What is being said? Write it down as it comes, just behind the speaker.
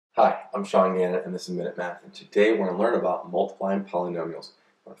I'm Sean Gannon, and this is Minute Math. And today we're going to learn about multiplying polynomials.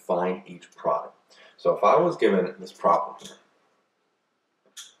 We're going to find each product. So if I was given this problem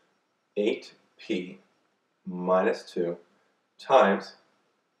here, 8p minus 2 times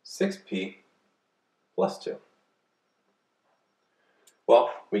 6p plus 2.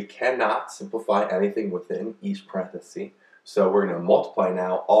 Well, we cannot simplify anything within each parenthesis, so we're going to multiply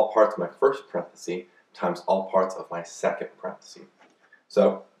now all parts of my first parenthesis times all parts of my second parenthesis.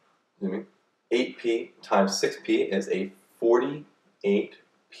 So 8p times 6p is a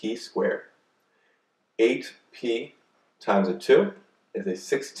 48p squared. 8p times a 2 is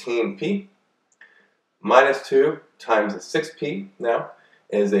a 16p. Minus 2 times a 6p now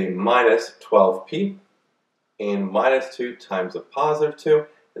is a minus 12p. And minus 2 times a positive 2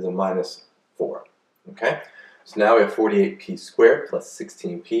 is a minus 4. Okay? So now we have 48p squared plus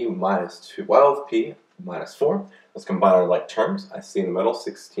 16p minus 12p minus 4. Let's combine our like terms. I see in the middle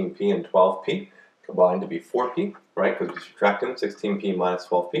 16p and 12p combined to be 4p, right? Because we subtract them, 16p minus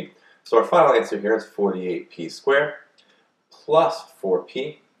 12p. So our final answer here is 48p squared plus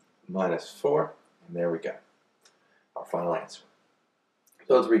 4p minus 4. And there we go. Our final answer.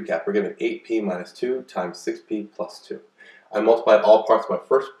 So let's recap. We're given 8p minus 2 times 6p plus 2. I multiplied all parts of my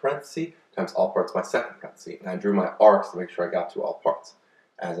first parenthesis times all parts of my second parenthesis. And I drew my arcs to make sure I got to all parts.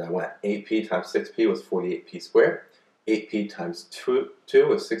 As I went, 8p times 6p was 48p squared. 8p times 2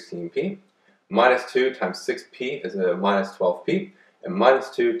 is 16p. Minus 2 times 6p is a minus 12p. And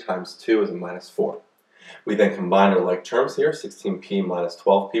minus 2 times 2 is a minus 4. We then combine our like terms here. 16p minus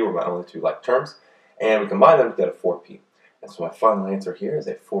 12p were my only two like terms. And we combine them to get a 4p. And so my final answer here is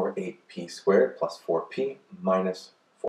a 48p squared plus 4p minus